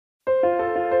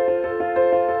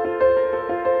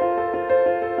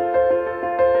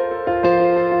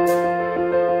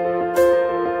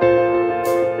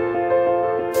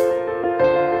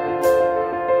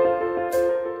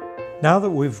Now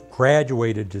that we've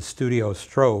graduated to studio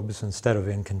strobes instead of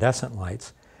incandescent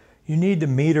lights, you need to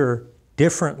meter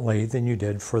differently than you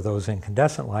did for those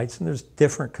incandescent lights, and there's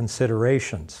different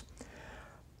considerations.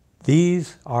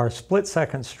 These are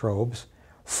split-second strobes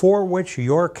for which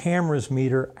your camera's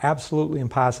meter absolutely and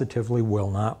positively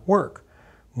will not work.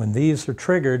 When these are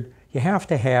triggered, you have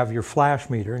to have your flash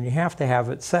meter and you have to have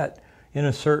it set in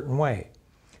a certain way.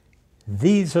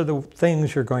 These are the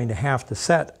things you're going to have to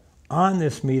set on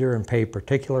this meter and pay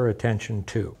particular attention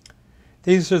to.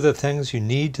 These are the things you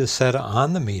need to set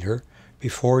on the meter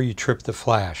before you trip the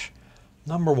flash.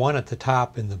 Number one at the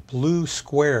top in the blue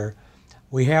square,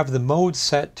 we have the mode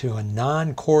set to a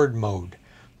non-cord mode.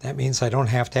 That means I don't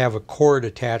have to have a cord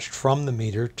attached from the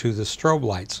meter to the strobe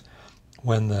lights.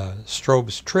 When the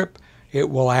strobes trip, it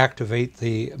will activate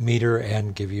the meter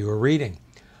and give you a reading.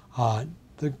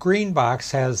 The green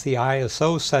box has the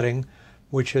ISO setting,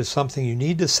 which is something you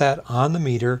need to set on the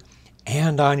meter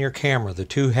and on your camera. The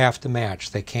two have to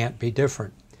match. They can't be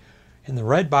different. In the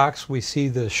red box, we see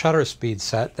the shutter speed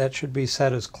set. That should be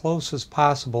set as close as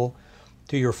possible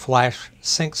to your flash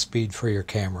sync speed for your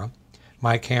camera.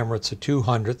 My camera, it's a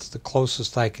 200th. The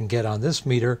closest I can get on this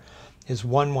meter is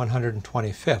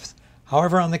 1/125th.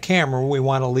 However, on the camera, we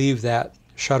want to leave that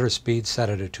shutter speed set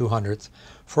at a 200th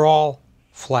for all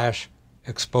flash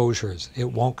exposures.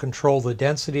 It won't control the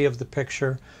density of the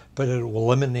picture, but it will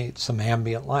eliminate some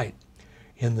ambient light.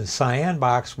 In the cyan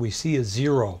box, we see a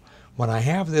 0. When I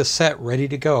have this set ready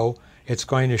to go, it's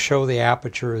going to show the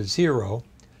aperture as 0.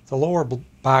 The lower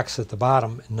box at the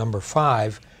bottom, number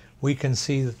 5, we can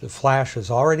see that the flash has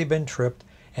already been tripped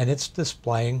and it's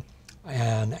displaying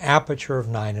an aperture of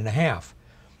 9.5.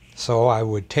 So I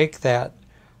would take that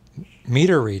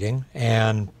meter reading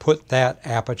and put that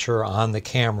aperture on the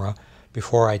camera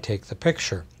before I take the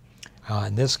picture.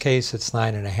 In this case, it's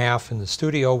 9.5. In the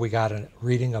studio, we got a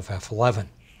reading of f11.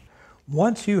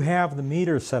 Once you have the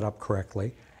meter set up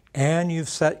correctly and you've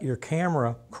set your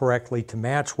camera correctly to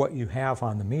match what you have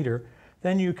on the meter,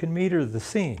 then you can meter the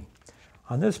scene.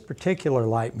 On this particular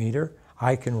light meter,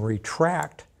 I can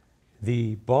retract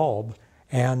the bulb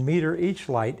and meter each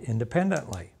light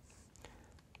independently.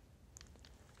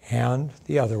 And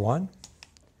the other one,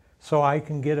 so I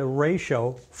can get a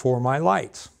ratio for my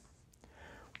lights.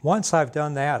 Once I've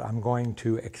done that, I'm going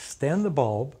to extend the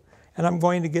bulb and I'm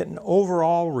going to get an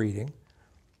overall reading.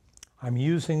 I'm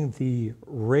using the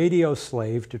radio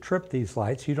slave to trip these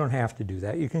lights. You don't have to do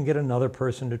that. You can get another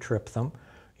person to trip them.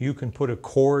 You can put a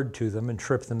cord to them and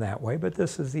trip them that way, but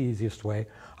this is the easiest way.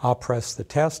 I'll press the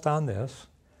test on this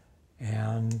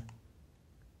and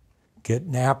get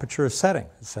an aperture setting.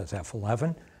 It says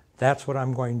f11. That's what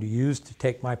I'm going to use to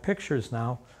take my pictures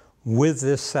now with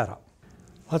this setup.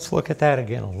 Let's look at that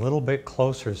again a little bit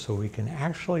closer so we can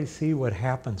actually see what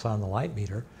happens on the light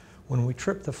meter when we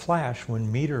trip the flash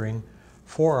when metering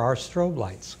for our strobe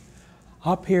lights.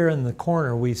 Up here in the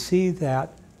corner, we see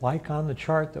that, like on the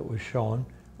chart that was shown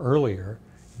earlier,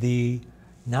 the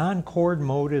non-cord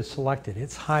mode is selected.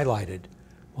 It's highlighted.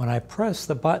 When I press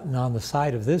the button on the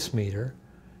side of this meter,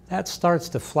 that starts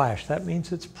to flash. That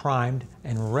means it's primed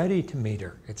and ready to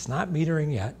meter. It's not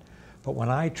metering yet, but when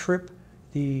I trip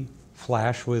the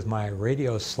flash with my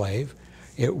radio slave,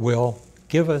 it will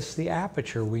give us the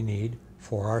aperture we need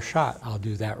for our shot. I'll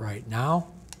do that right now.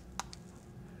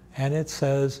 And it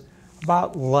says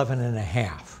about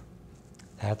 11.5.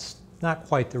 That's not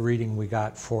quite the reading we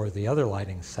got for the other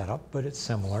lighting setup, but it's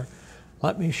similar.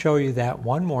 Let me show you that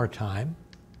one more time.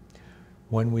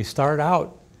 When we start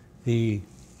out, the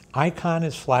icon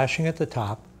is flashing at the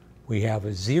top. We have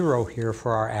a 0 here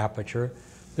for our aperture.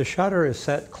 The shutter is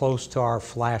set close to our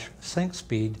flash sync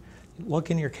speed. Look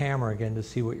in your camera again to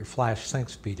see what your flash sync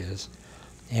speed is.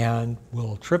 And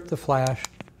we'll trip the flash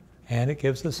and it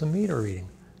gives us a meter reading,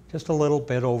 just a little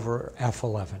bit over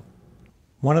f11.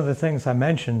 One of the things I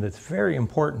mentioned that's very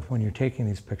important when you're taking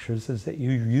these pictures is that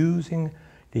you're using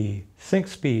the sync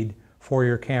speed for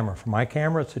your camera. For my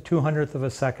camera, it's a 200th of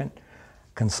a second.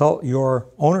 Consult your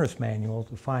owner's manual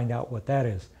to find out what that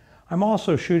is. I'm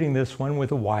also shooting this one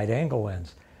with a wide-angle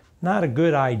lens. Not a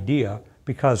good idea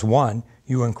because, one,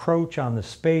 you encroach on the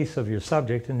space of your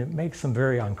subject and it makes them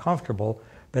very uncomfortable,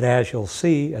 but as you'll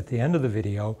see at the end of the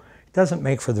video, it doesn't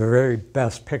make for the very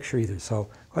best picture either. So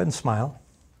go ahead and smile.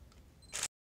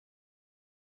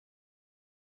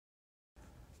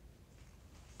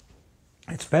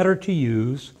 It's better to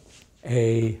use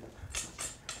a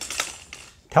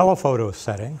telephoto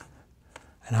setting,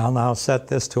 and I'll now set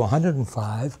this to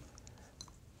 105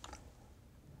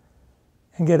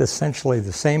 and get essentially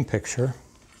the same picture.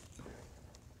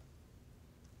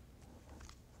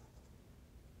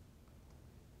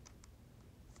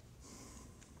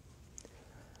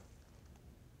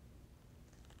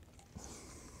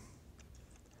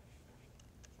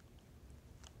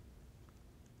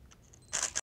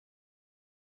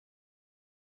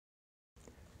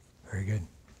 Very good.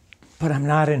 But I'm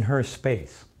not in her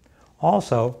space.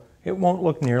 Also, it won't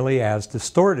look nearly as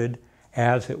distorted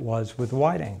as it was with the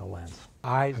wide-angle lens.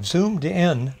 I zoomed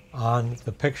in on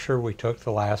the picture we took,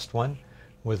 the last one,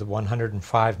 with a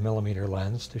 105mm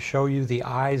lens to show you the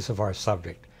eyes of our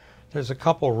subject. There's a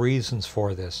couple reasons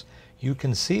for this. You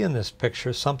can see in this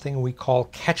picture something we call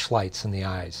catch lights in the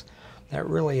eyes. That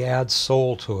really adds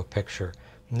soul to a picture.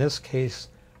 In this case,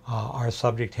 our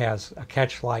subject has a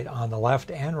catch light on the left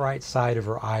and right side of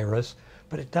her iris,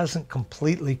 but it doesn't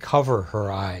completely cover her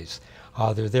eyes.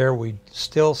 They're there. We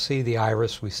still see the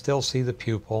iris, we still see the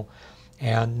pupil,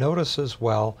 and notice as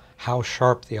well how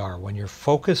sharp they are. When you're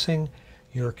focusing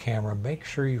your camera, make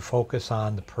sure you focus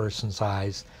on the person's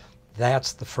eyes.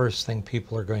 That's the first thing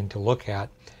people are going to look at,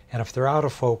 and if they're out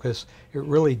of focus, it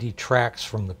really detracts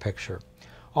from the picture.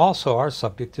 Also, our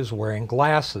subject is wearing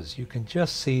glasses. You can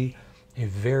just see a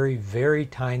very, very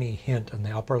tiny hint in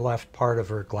the upper left part of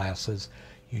her glasses.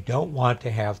 You don't want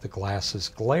to have the glasses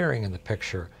glaring in the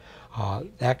picture.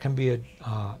 That can be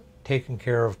taken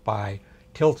care of by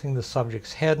tilting the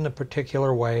subject's head in a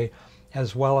particular way,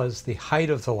 as well as the height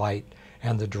of the light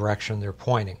and the direction they're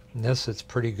pointing. In this, it's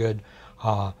pretty good.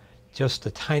 Just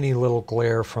a tiny little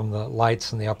glare from the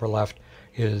lights in the upper left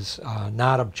is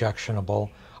not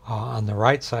objectionable. On the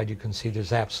right side, you can see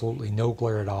there's absolutely no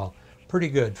glare at all. Pretty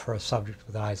good for a subject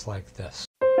with eyes like this.